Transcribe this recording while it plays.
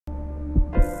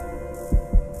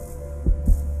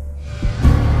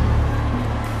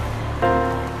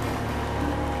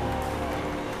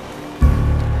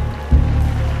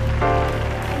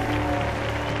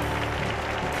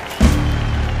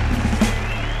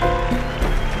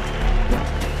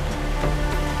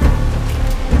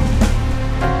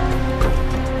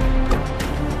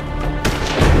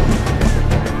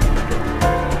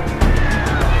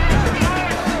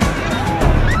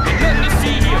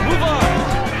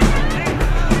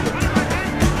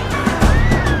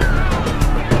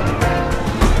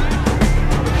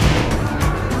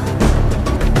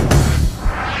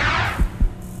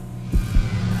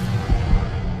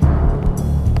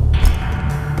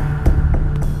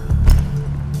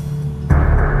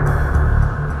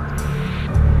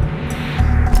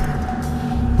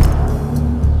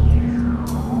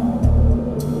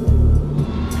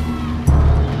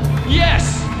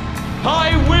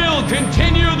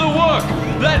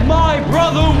get my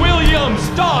brother William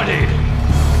started.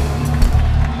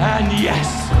 And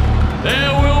yes,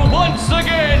 there will once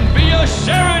again be a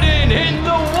Sheridan in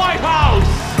the White House!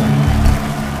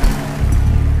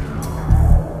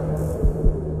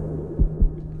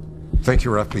 Think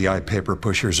your FBI paper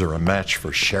pushers are a match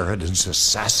for Sheridan's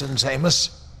assassins,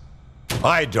 Amos?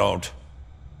 I don't.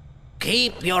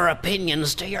 Keep your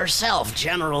opinions to yourself,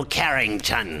 General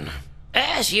Carrington.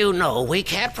 As you know, we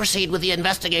can't proceed with the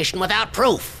investigation without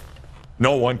proof.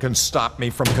 No one can stop me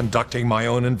from conducting my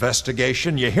own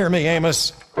investigation. You hear me,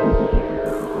 Amos?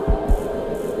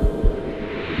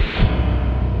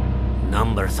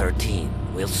 Number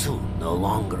 13 will soon no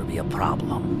longer be a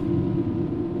problem.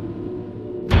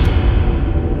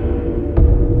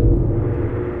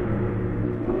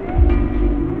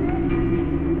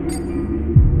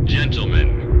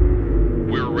 Gentlemen,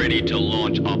 we're ready to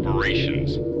launch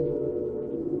operations.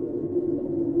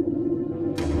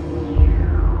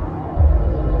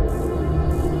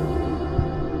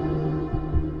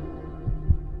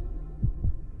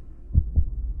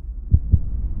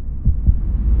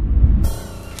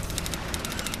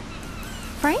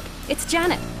 Frank, it's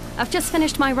Janet. I've just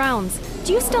finished my rounds.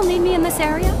 Do you still need me in this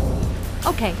area?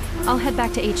 Okay, I'll head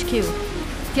back to HQ.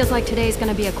 Feels like today's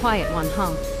gonna be a quiet one,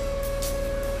 huh?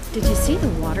 Did you see the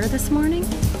water this morning?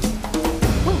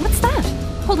 What's that?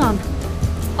 Hold on.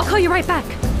 I'll call you right back.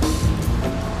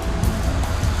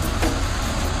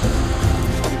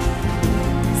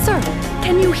 Sir,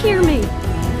 can you hear me?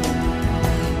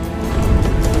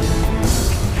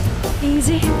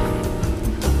 Easy.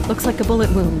 Looks like a bullet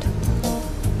wound.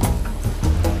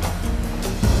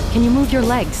 Can you move your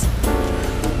legs?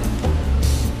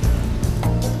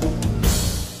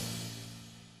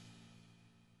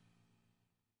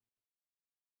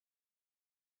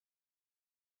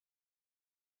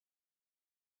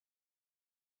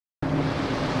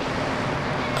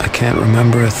 I can't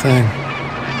remember a thing.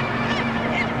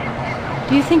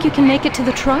 Do you think you can make it to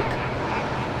the truck?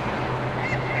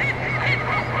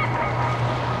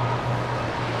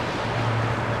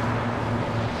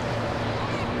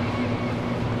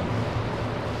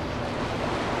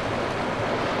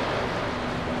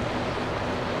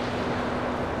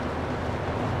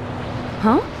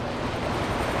 Huh?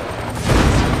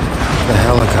 The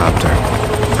helicopter.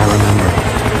 I remember.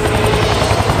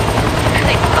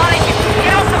 They spotted you!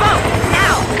 Get off the boat!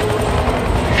 Now!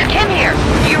 Kim here!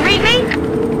 Do you read me?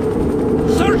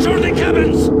 Search all the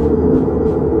cabins!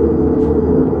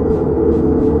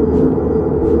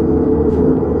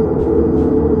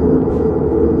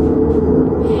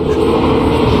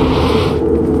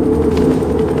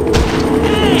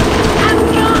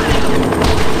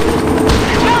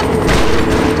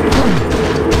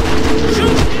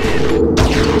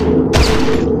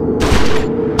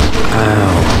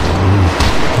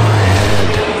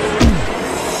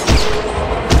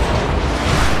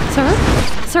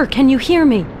 Sir, can you hear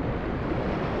me?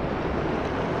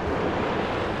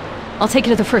 I'll take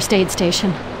you to the first aid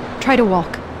station. Try to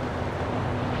walk.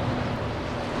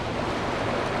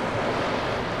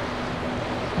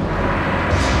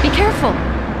 Be careful!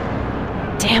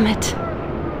 Damn it.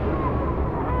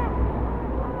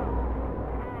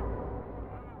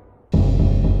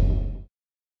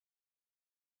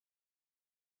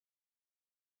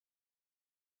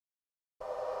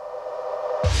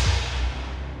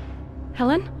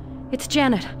 Helen? It's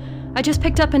Janet. I just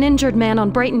picked up an injured man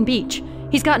on Brighton Beach.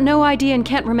 He's got no ID and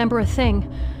can't remember a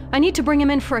thing. I need to bring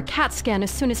him in for a CAT scan as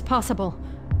soon as possible.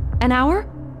 An hour?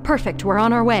 Perfect, we're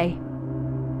on our way.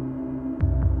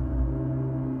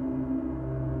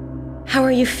 How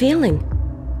are you feeling?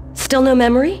 Still no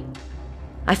memory?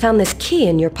 I found this key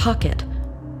in your pocket.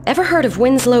 Ever heard of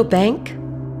Winslow Bank?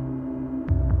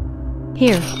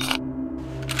 Here.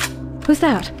 Who's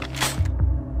that?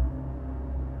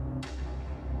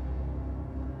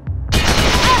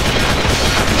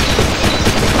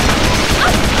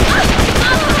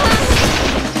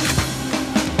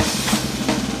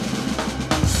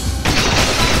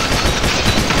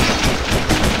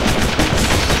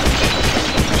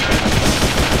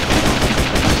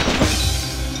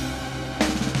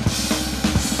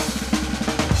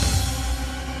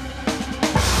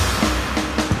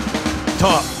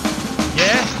 Top.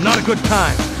 Yeah? Not a good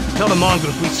time. Tell the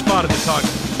mongoose we spotted the target.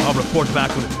 I'll report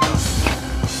back when it's done.